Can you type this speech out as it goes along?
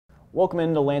Welcome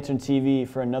into Lantern TV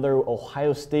for another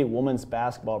Ohio State women's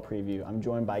basketball preview. I'm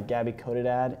joined by Gabby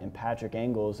Khodadad and Patrick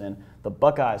Engels, and the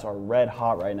Buckeyes are red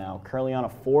hot right now, currently on a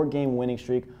 4-game winning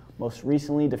streak, most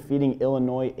recently defeating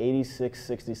Illinois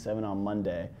 86-67 on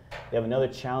Monday. They have another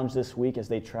challenge this week as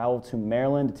they travel to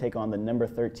Maryland to take on the number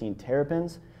 13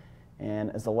 Terrapins.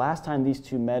 And as the last time these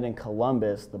two met in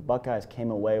Columbus, the Buckeyes came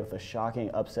away with a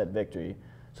shocking upset victory.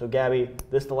 So Gabby,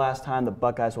 this is the last time the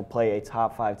Buckeyes will play a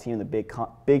top 5 team in the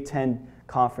Big Ten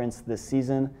Conference this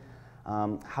season.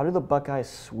 How do the Buckeyes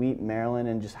sweep Maryland,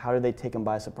 and just how do they take them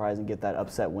by surprise and get that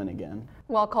upset win again?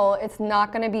 Well, Cole, it's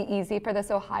not going to be easy for this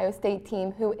Ohio State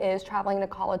team who is traveling to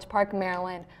College Park,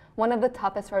 Maryland, one of the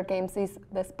toughest road games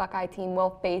this Buckeye team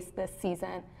will face this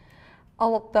season.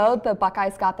 Although the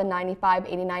Buckeyes got the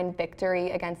 95-89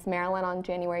 victory against Maryland on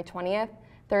January 20th,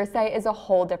 Thursday is a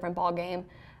whole different ballgame.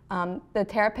 The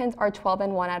Terrapins are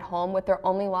 12-1 at home, with their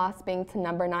only loss being to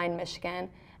number 9 Michigan.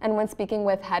 And when speaking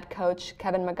with head coach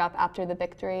Kevin McGuff after the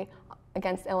victory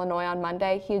against Illinois on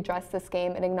Monday, he addressed this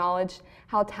game and acknowledged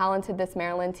how talented this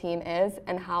Maryland team is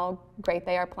and how great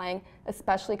they are playing,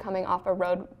 especially coming off a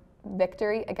road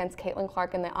victory against Caitlin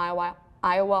Clark and the Iowa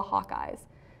Hawkeyes.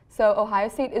 So Ohio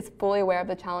State is fully aware of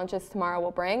the challenges tomorrow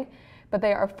will bring, but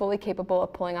they are fully capable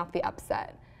of pulling off the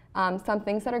upset. Some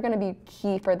things that are going to be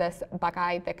key for this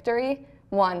Buckeye victory: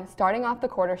 1, starting off the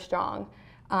quarter strong.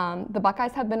 The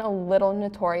Buckeyes have been a little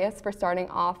notorious for starting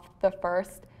off the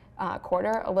first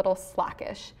quarter a little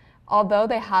slackish. Although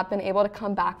they have been able to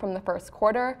come back from the first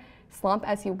quarter, slump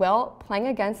as you will, playing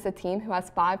against a team who has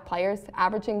 5 players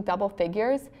averaging double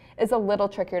figures is a little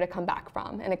trickier to come back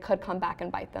from, and it could come back and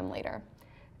bite them later.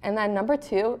 And then number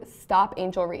 2, stop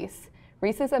Angel Reese.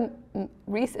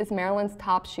 Reese is Maryland's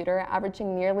top shooter,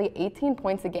 averaging nearly 18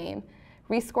 points a game.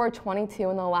 Reese scored 22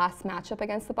 in the last matchup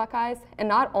against the Buckeyes, and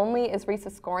not only is Reese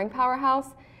a scoring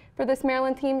powerhouse for this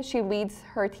Maryland team, she leads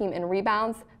her team in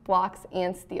rebounds, blocks,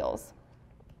 and steals.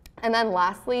 And then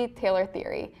lastly, Taylor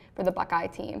Thierry for the Buckeye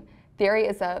team. Thierry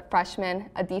is a freshman,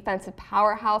 a defensive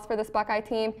powerhouse for this Buckeye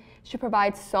team. She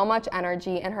provides so much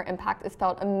energy, and her impact is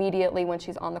felt immediately when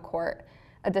she's on the court.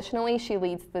 Additionally, she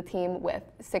leads the team with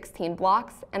 16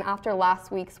 blocks, and after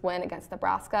last week's win against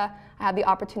Nebraska, I had the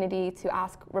opportunity to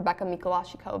ask Rebecca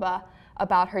Mikolashikova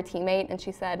about her teammate, and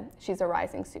she said she's a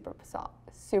rising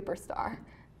superstar.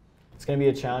 It's going to be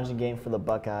a challenging game for the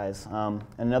Buckeyes.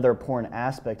 Another important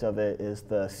aspect of it is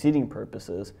the seeding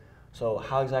purposes. So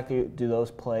how exactly do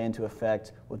those play into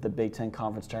effect with the Big Ten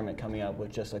Conference Tournament coming up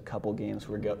with just a couple games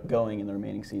we're going in the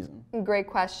remaining season? Great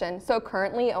question. So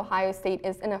currently, Ohio State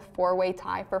is in a 4-way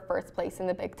tie for first place in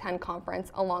the Big Ten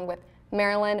Conference, along with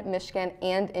Maryland, Michigan,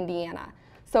 and Indiana.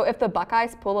 So if the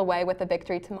Buckeyes pull away with a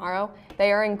victory tomorrow,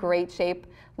 they are in great shape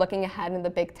looking ahead in the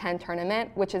Big Ten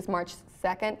Tournament, which is March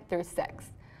 2nd through 6th.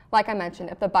 Like I mentioned,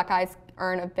 if the Buckeyes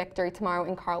earn a victory tomorrow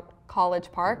in College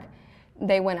Park,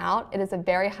 they win out, it is a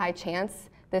very high chance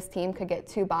this team could get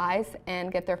 2 byes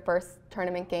and get their first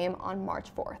tournament game on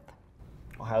March 4th.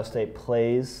 Ohio State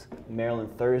plays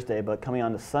Maryland Thursday, but coming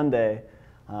on to Sunday,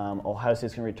 Ohio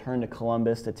State's going to return to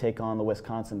Columbus to take on the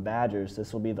Wisconsin Badgers.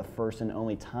 This will be the first and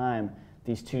only time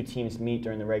these two teams meet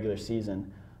during the regular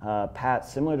season. Pat,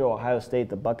 similar to Ohio State,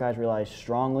 the Badgers rely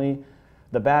strongly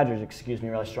on their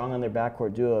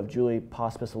backcourt duo of Julie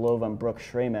Pospisilova and Brooke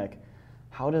Schramek.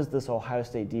 How does this Ohio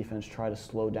State defense try to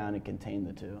slow down and contain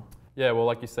the two? Yeah, well,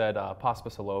 like you said,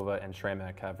 Pospisilova and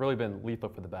Schramek have really been lethal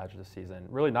for the Badgers this season.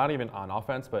 Really not even on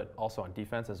offense, but also on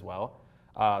defense as well.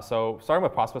 So starting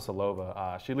with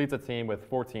Pospisilova, she leads the team with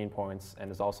 14 points and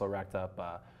has also racked up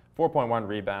 4.1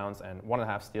 rebounds and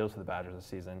 1.5 steals for the Badgers this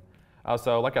season.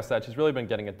 So like I said, she's really been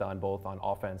getting it done both on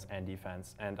offense and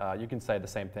defense. And you can say the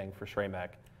same thing for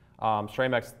Schramek.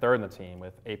 Schramek's third in the team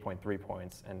with 8.3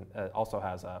 points and also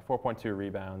has 4.2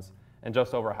 rebounds and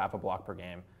just over half a block per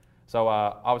game. So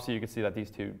obviously you can see that these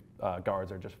two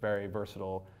guards are just very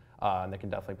versatile and they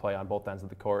can definitely play on both ends of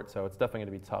the court. So it's definitely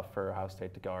going to be tough for Ohio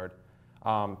State to guard.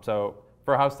 So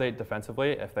for Ohio State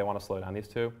defensively, if they want to slow down these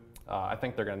two, I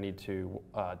think they're going to need to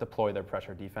deploy their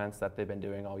pressure defense that they've been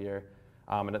doing all year.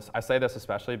 And I say this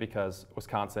especially because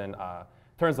Wisconsin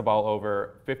turns the ball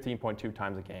over 15.2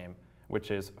 times a game, which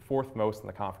is 4th most in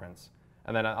the conference.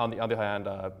 And then on the other hand,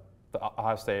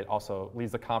 Ohio State also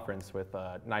leads the conference with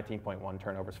 19.1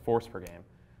 turnovers forced per game.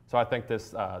 So I think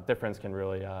this difference can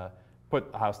really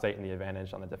put Ohio State in the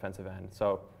advantage on the defensive end.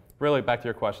 So really, back to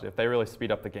your question, if they really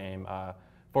speed up the game,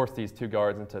 force these two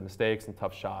guards into mistakes and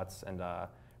tough shots, and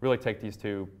really take these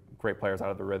two great players out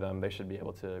of the rhythm, they should be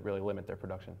able to really limit their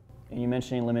production. And you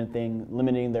mentioned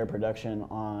limiting their production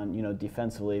on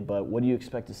defensively, but what do you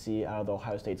expect to see out of the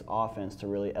Ohio State's offense to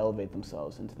really elevate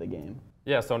themselves into the game?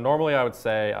 Yeah, so normally I would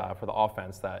say for the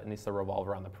offense that it needs to revolve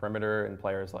around the perimeter and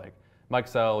players like Mike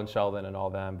Sell and Sheldon and all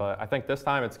them. But I think this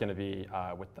time it's going to be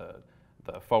with the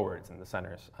forwards and the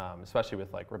centers, especially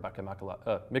with like Rebecca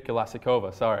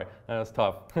Mikulášíková. Sorry, that's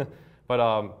tough.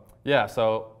 But yeah,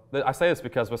 so I say this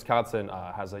because Wisconsin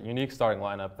has a unique starting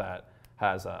lineup that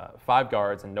has 5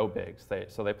 guards and no bigs.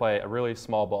 So they play a really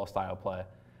small ball style play,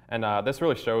 and this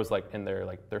really shows like in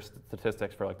their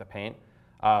statistics for like the paint.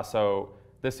 So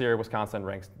this year, Wisconsin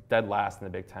ranks dead last in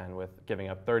the Big Ten with giving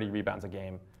up 30 rebounds a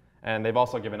game. And they've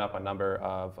also given up a number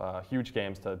of huge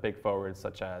games to big forwards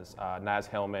such as Naz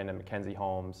Hillman and Mackenzie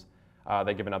Holmes.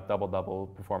 They've given up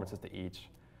double-double performances to each.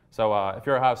 So if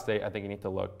you're Ohio State, I think you need to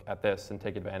look at this and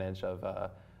take advantage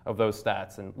of those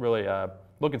stats and really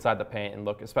look inside the paint and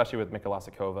look, especially with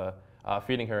Mikulášíková,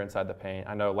 feeding her inside the paint.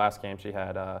 I know last game she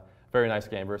had a very nice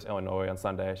game versus Illinois on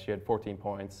Sunday. She had 14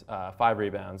 points, 5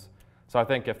 rebounds. So I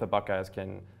think if the Buckeyes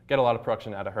can get a lot of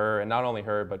production out of her, and not only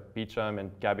her, but Beecham and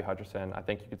Gabby Hutcherson, I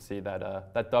think you could see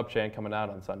that dub chain coming out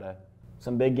on Sunday.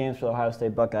 Some big games for the Ohio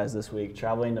State Buckeyes this week.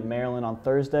 Traveling to Maryland on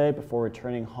Thursday before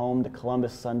returning home to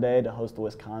Columbus Sunday to host the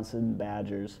Wisconsin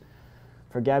Badgers.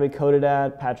 For Gabby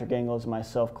Khodadad, Patrick Engels, and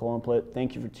myself, Kole Emplit,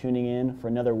 thank you for tuning in for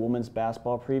another women's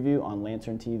basketball preview on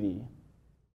Lantern TV.